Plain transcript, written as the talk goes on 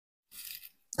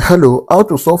Hello, how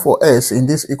to solve for s in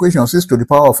this equation? 6 to the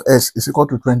power of s is equal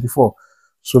to 24.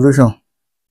 Solution.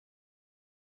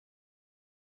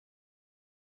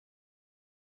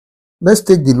 Let's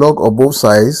take the log of both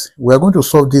sides. We are going to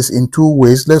solve this in two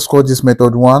ways. Let's call this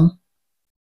method 1.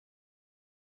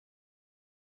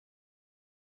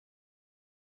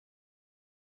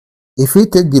 If we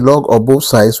take the log of both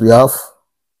sides, we have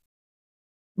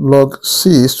log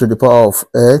 6 to the power of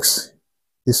x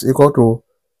is equal to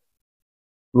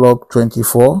log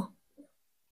 24.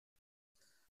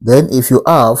 Then if you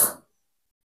have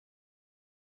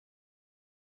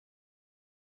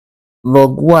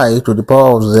log y to the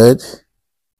power of z,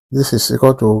 this is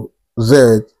equal to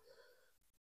z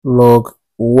log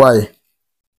y.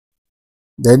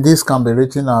 Then this can be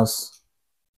written as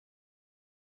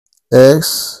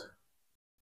x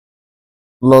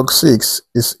log 6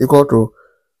 is equal to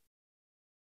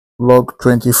log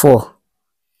 24.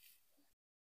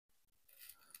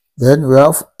 Then we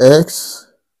have x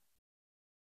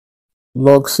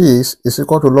log 6 is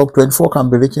equal to log 24 can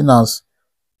be written as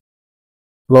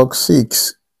log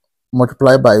 6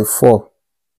 multiplied by 4.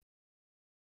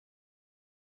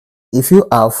 If you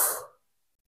have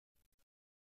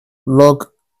log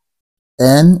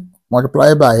n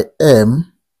multiplied by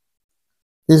m,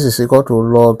 this is equal to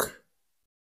log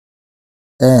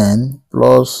n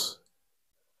plus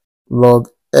log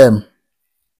m.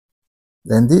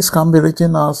 Then this can be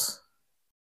written as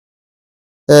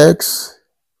x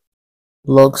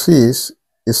log 6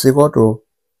 is equal to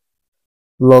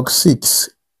log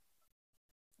 6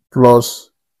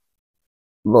 plus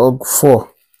log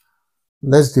 4.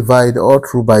 Let's divide all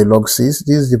through by log 6.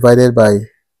 This is divided by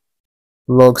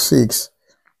log 6.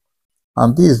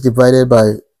 And this is divided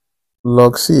by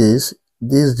log 6.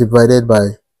 This is divided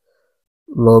by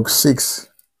log 6.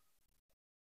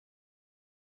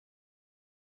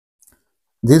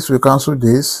 This will cancel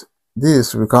this.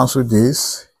 This will cancel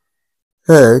this.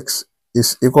 X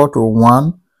is equal to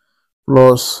 1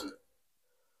 plus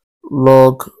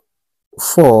log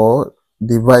 4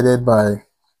 divided by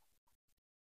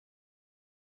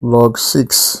log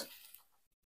 6.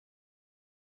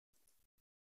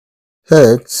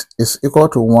 X is equal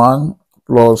to 1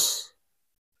 plus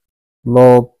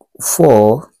log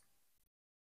 4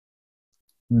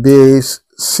 base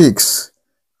 6.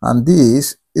 And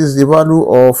this is the value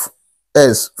of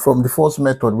s from the first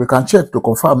method. We can check to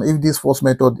confirm if this first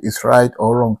method is right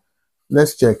or wrong.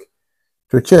 Let's check.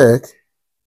 To check,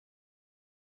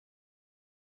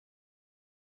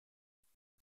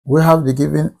 we have the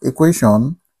given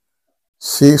equation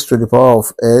 6 to the power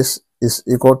of s is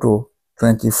equal to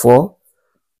 24.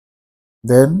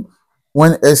 Then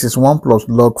when s is 1 plus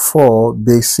log 4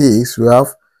 base 6, we have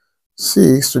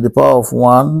 6 to the power of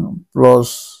 1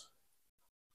 plus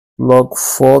log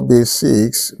 4 base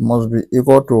 6 must be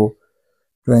equal to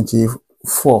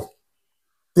 24.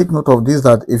 Take note of this,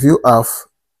 that if you have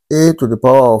a to the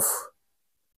power of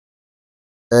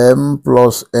m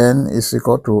plus n is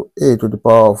equal to a to the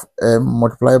power of m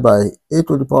multiplied by a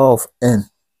to the power of n,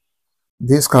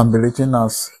 this can be written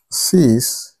as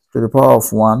 6 to the power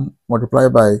of 1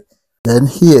 multiplied by, then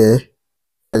here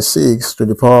 6 to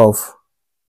the power of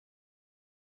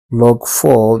log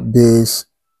 4 base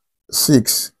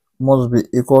 6 must be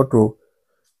equal to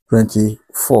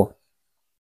 24.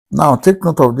 Now take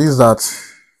note of this, that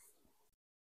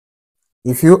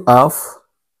if you have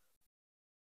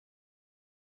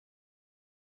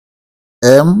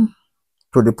m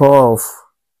to the power of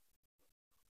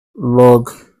log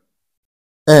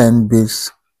n base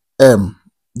m,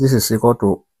 this is equal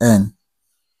to n,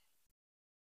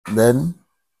 then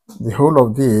the whole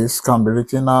of this can be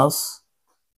written as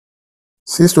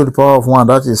 6 to the power of 1,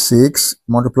 that is 6,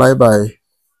 multiplied by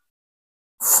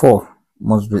 4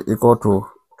 must be equal to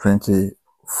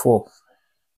 24.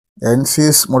 And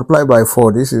 6 multiplied by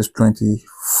 4, this is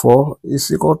 24,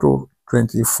 is equal to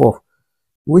 24,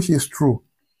 which is true.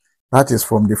 That is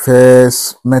from the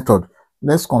first method.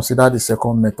 Let's consider the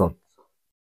second method.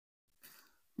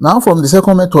 Now from the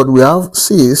second method, we have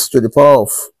 6 to the power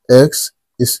of x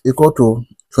is equal to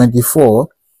 24.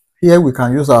 Here we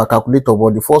can use our calculator,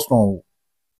 but the first one,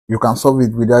 you can solve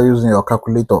it without using your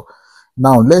calculator.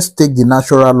 Now let's take the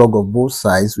natural log of both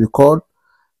sides. We call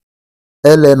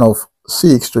ln of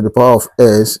 6 to the power of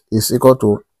s is equal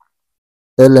to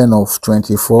ln of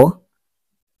 24.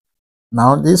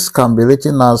 Now this can be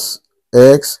written as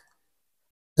x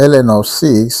ln of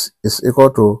 6 is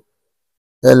equal to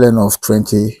ln of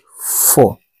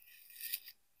 24.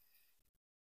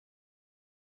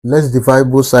 Let's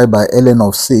divide both sides by ln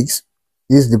of 6.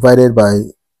 This divided by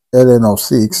ln of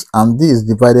 6, and this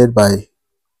divided by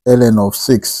ln of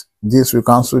 6. This will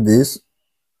cancel this.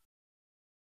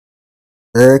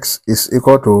 x is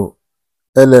equal to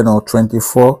ln of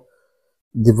 24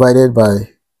 divided by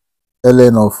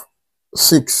ln of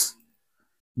 6.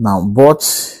 Now, but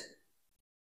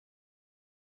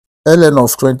ln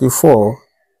of 24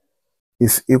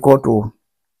 is equal to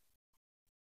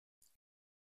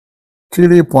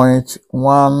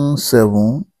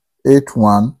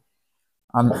 3.1781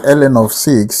 and ln of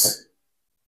 6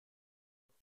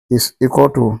 is equal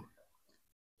to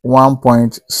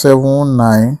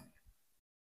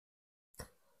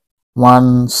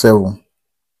 1.7917.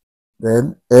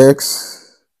 Then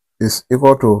x is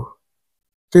equal to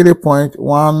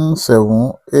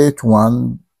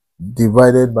 3.1781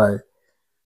 divided by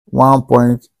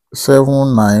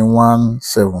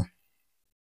 1.7917.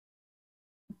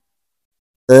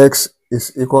 X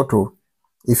is equal to,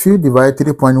 if you divide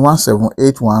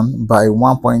 3.1781 by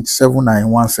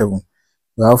 1.7917,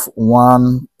 you have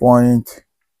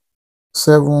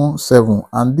 1.77,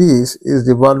 and this is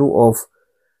the value of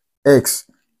x.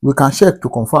 We can check to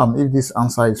confirm if this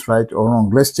answer is right or wrong.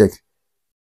 Let's check.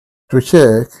 To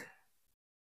check,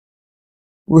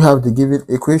 we have the given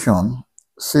equation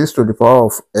 6 to the power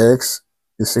of x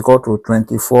is equal to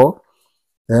 24.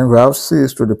 Then we have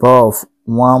 6 to the power of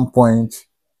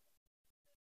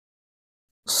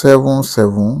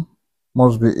 1.77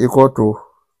 must be equal to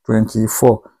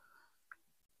 24.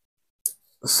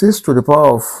 6 to the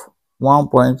power of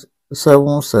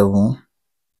 1.77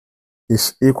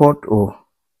 is equal to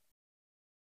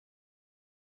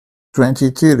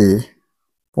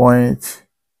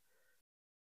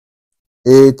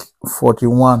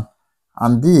 23.841,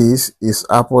 and this is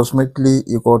approximately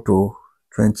equal to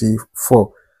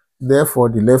 24. Therefore,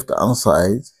 the left hand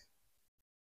side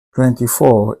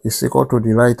 24 is equal to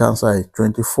the right hand side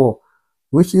 24,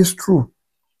 which is true.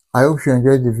 I hope you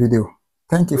enjoyed the video.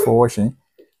 Thank you for watching.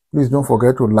 Please don't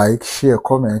forget to like, share,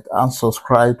 comment, and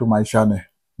subscribe to my channel.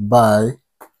 Bye.